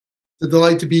It's a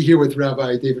delight to be here with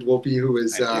Rabbi David Wolpe, who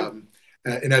is Thank you.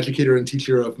 an educator and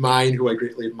teacher of mine who I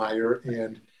greatly admire,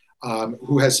 and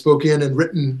who has spoken and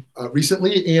written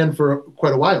recently and for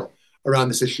quite a while around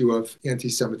this issue of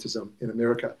anti-Semitism in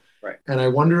America. Right. And I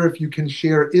wonder if you can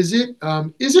share, is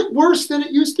it worse than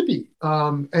it used to be?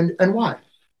 And why?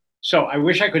 So I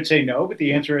wish I could say no, but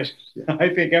the answer is I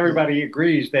think everybody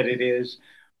agrees that it is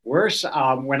worse.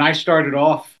 When I started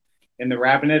off in the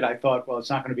rabbinate, I thought, well, it's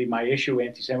not going to be my issue.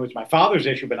 Anti-Semitism was my father's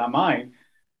issue, but not mine.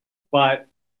 But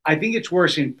I think it's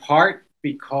worse in part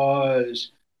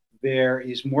because there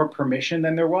is more permission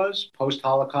than there was.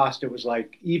 Post-Holocaust, it was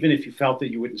like, even if you felt it,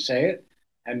 you wouldn't say it.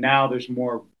 And now there's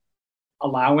more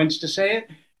allowance to say it.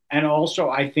 And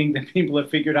also, I think that people have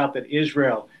figured out that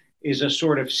Israel is a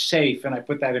sort of safe, and I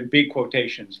put that in big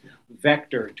quotations,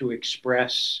 vector to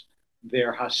express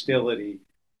their hostility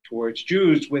towards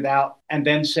Jews without, and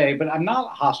then say, but I'm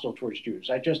not hostile towards Jews.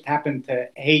 I just happen to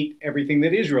hate everything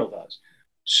that Israel does.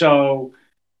 So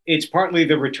it's partly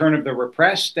the return of the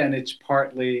repressed, and it's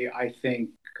partly, I think,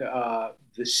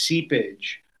 the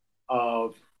seepage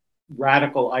of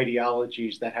radical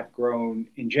ideologies that have grown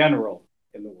in general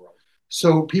in the world.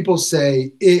 So people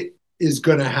say it is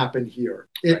going to happen here.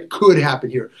 It Right. could happen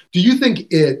here. Do you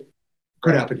think it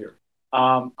could happen here?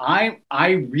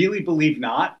 I really believe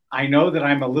not. I know that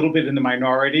I'm a little bit in the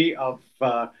minority of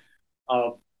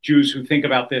Jews who think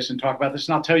about this and talk about this,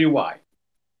 and I'll tell you why.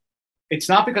 It's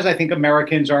not because I think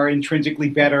Americans are intrinsically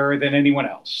better than anyone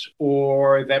else,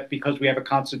 or that because we have a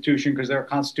constitution, because there are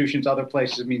constitutions other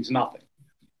places, it means nothing.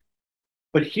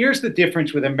 But here's the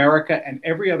difference with America and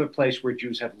every other place where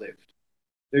Jews have lived.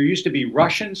 There used to be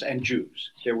Russians and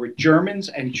Jews. There were Germans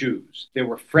and Jews. There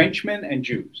were Frenchmen and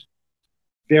Jews.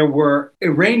 There were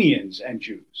Iranians and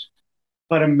Jews.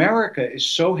 But America is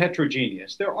so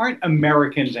heterogeneous. There aren't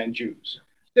Americans and Jews.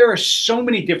 There are so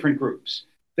many different groups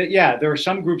that, yeah, there are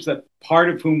some groups that part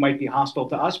of whom might be hostile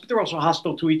to us, but they're also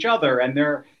hostile to each other, and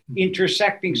they're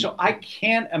intersecting. So I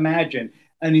can't imagine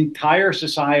an entire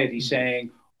society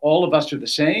saying all of us are the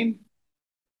same,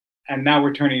 and now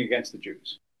we're turning against the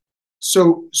Jews.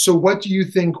 So what do you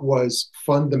think was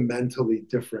fundamentally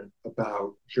different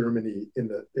about Germany in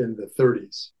the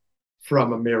 30s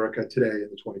from America today in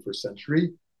the 21st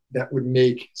century that would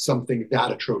make something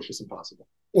that atrocious impossible?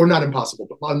 Or not impossible,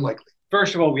 but unlikely?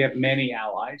 First of all, we have many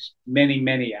allies, many,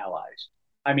 many allies.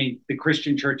 I mean, the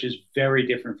Christian church is very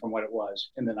different from what it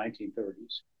was in the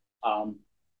 1930s.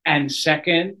 And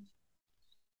second,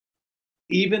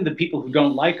 even the people who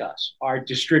don't like us are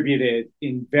distributed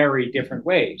in very different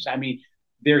ways. I mean,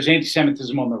 there's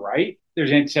anti-Semitism on the right,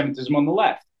 there's anti-Semitism on the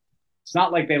left. It's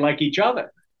not like they like each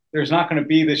other. There's not going to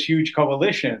be this huge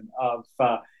coalition of,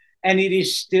 and it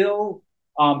is still,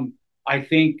 I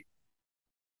think,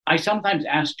 I sometimes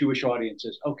ask Jewish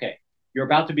audiences, okay, you're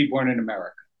about to be born in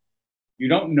America. You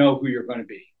don't know who you're going to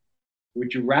be.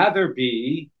 Would you rather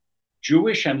be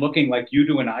Jewish and looking like you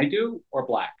do and I do, or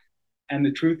black? And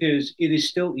the truth is, it is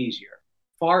still easier,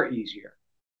 far easier,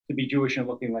 to be Jewish and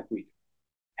looking like we do.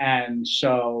 And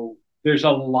so there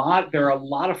are a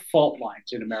lot of fault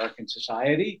lines in American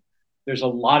society. There's a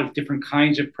lot of different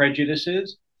kinds of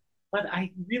prejudices, but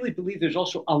I really believe there's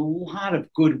also a lot of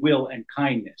goodwill and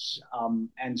kindness.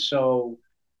 And so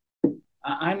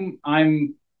I'm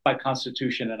by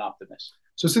constitution an optimist.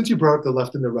 So since you brought up the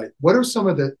left and the right, what are some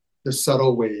of the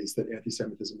subtle ways that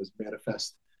anti-Semitism is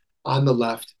manifest on the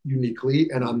left uniquely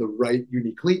and on the right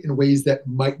uniquely in ways that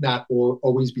might not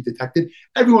always be detected?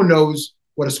 Everyone knows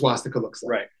what a swastika looks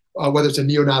like, right? Whether it's a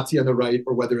neo-Nazi on the right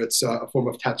or whether it's a form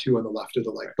of tattoo on the left or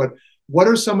the like. But what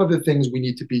are some of the things we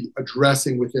need to be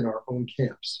addressing within our own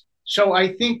camps? So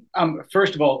I think,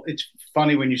 first of all, it's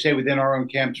funny when you say within our own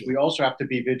camps, we also have to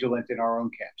be vigilant in our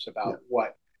own camps about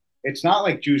what. It's not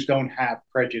like Jews don't have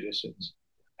prejudices.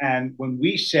 And when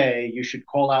we say you should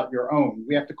call out your own,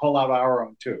 we have to call out our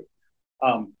own too.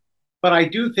 But I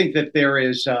do think that there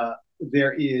is a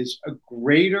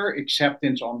greater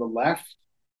acceptance on the left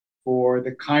for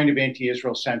the kind of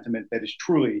anti-Israel sentiment that is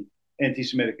truly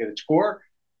anti-Semitic at its core.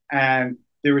 And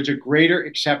there is a greater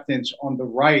acceptance on the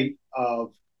right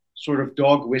of sort of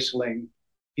dog whistling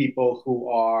people who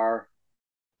are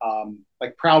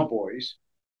like Proud Boys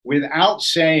without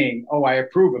saying, oh, I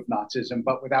approve of Nazism,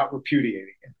 but without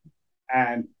repudiating it.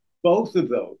 And both of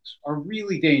those are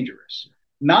really dangerous.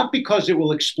 Not because it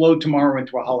will explode tomorrow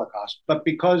into a Holocaust, but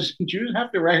because Jews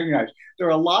have to recognize there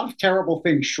are a lot of terrible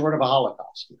things short of a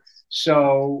Holocaust.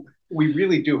 So we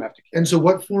really do have to. And so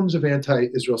what forms of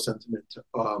anti-Israel sentiment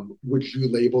would you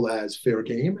label as fair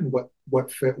game, and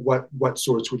what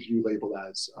sorts would you label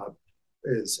as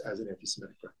an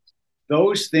anti-Semitic practice?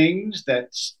 Those things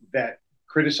that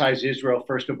criticize Israel,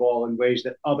 first of all, in ways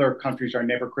that other countries are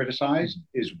never criticized,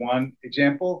 is one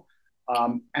example.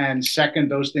 And second,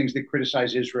 those things that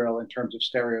criticize Israel in terms of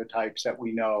stereotypes that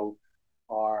we know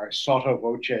are sotto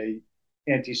voce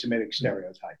anti-Semitic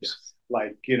stereotypes. Yes.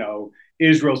 Like,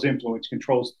 Israel's influence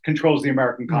controls the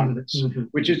American Congress,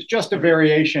 which is just a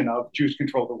variation of Jews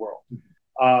control the world.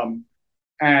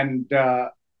 And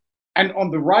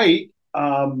on the right,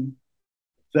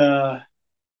 the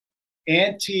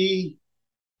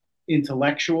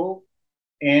anti-intellectual,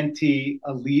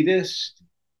 anti-elitist,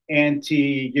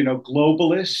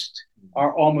 anti-globalist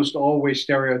are almost always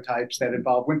stereotypes that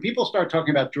involve, when people start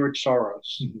talking about George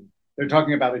Soros, they're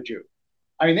talking about a Jew.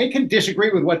 I mean, they can disagree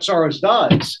with what Soros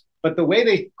does, but the way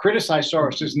they criticize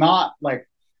Soros is not like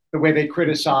the way they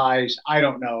criticize, I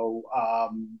don't know,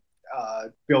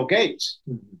 Bill Gates.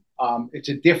 It's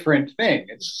a different thing.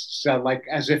 It's like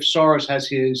as if Soros has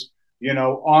his,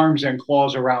 arms and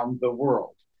claws around the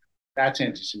world. That's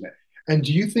anti-Semitic. And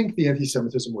do you think the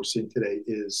anti-Semitism we're seeing today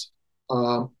is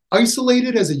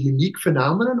isolated as a unique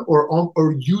phenomenon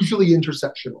or usually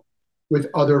intersectional with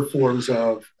other forms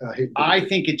of hate? I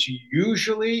think it's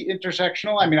usually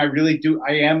intersectional. I mean, I really do.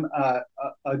 I am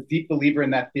a deep believer in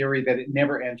that theory that it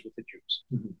never ends with the Jews.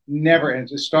 Never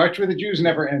ends. It starts with the Jews,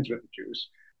 never ends with the Jews.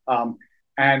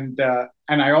 And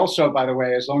I also, by the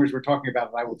way, as long as we're talking about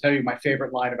it, I will tell you my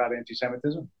favorite line about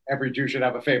anti-Semitism. Every Jew should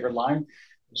have a favorite line.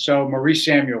 So Maurice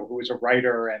Samuel, who is a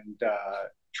writer and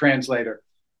translator,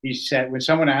 he said, when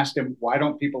someone asked him, why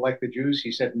don't people like the Jews?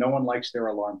 He said, no one likes their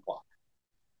alarm clock.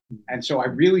 And so I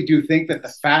really do think that the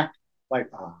fact, like,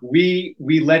 we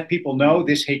let people know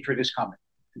this hatred is coming.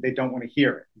 They don't want to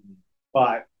hear it.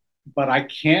 But I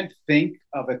can't think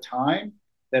of a time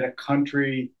that a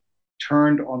country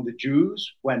turned on the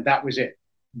Jews when that was it.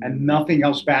 And nothing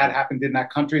else bad happened in that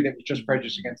country that was just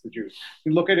prejudice against the Jews.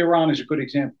 You look at Iran as a good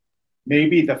example.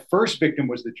 Maybe the first victim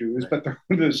was the Jews, but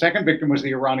the second victim was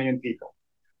the Iranian people.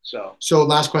 So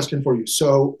last question for you.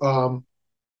 So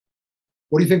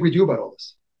what do you think we do about all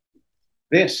this?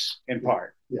 This, in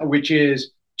part, which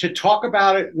is to talk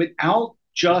about it without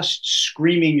just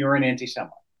screaming you're an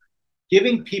anti-Semite.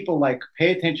 Giving people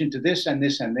pay attention to this and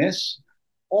this and this.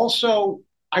 Also,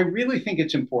 I really think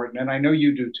it's important, and I know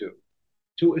you do too,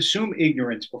 to assume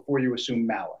ignorance before you assume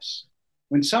malice.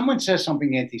 When someone says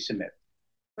something anti-Semitic,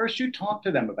 first you talk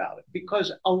to them about it, because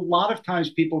a lot of times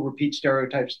people repeat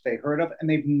stereotypes that they heard of and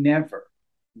they've never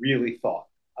really thought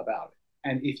about it.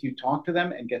 And if you talk to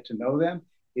them and get to know them,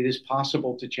 it is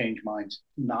possible to change minds.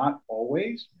 Not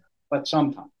always, but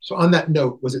sometimes. So on that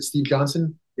note, was it Steve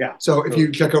Johnson? Yeah. So if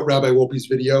you check out Rabbi Wolpe's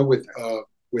video with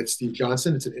Steve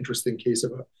Johnson, it's an interesting case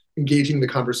of engaging the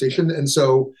conversation. And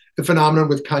so the phenomenon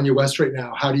with Kanye West right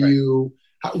now, how do you,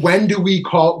 when do we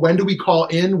call in?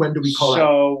 When do we call out?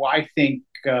 So I think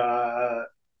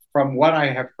from what I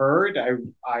have heard, I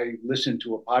listened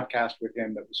to a podcast with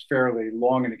him that was fairly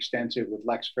long and extensive with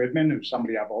Lex Fridman, who's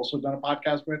somebody I've also done a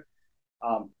podcast with.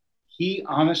 He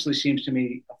honestly seems to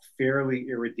me a fairly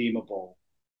irredeemable.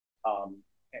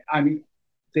 I mean,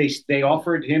 they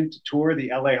offered him to tour the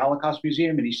LA Holocaust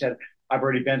Museum, and he said, I've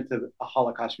already been to a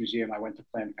Holocaust museum. I went to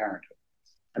Planned Parenthood.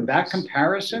 And that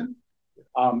comparison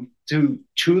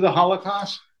to the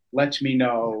Holocaust lets me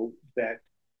know that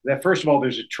first of all,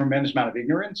 there's a tremendous amount of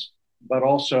ignorance, but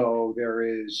also there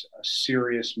is a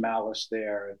serious malice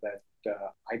there that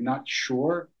I'm not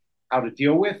sure how to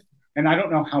deal with. And I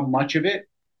don't know how much of it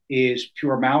is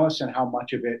pure malice and how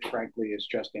much of it, frankly, is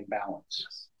just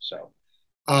imbalance. So,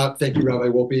 thank you, Rabbi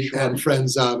Wolpe. Sure. And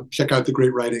friends, check out the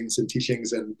great writings and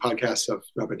teachings and podcasts of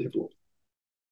Rabbi Dave Wolpe.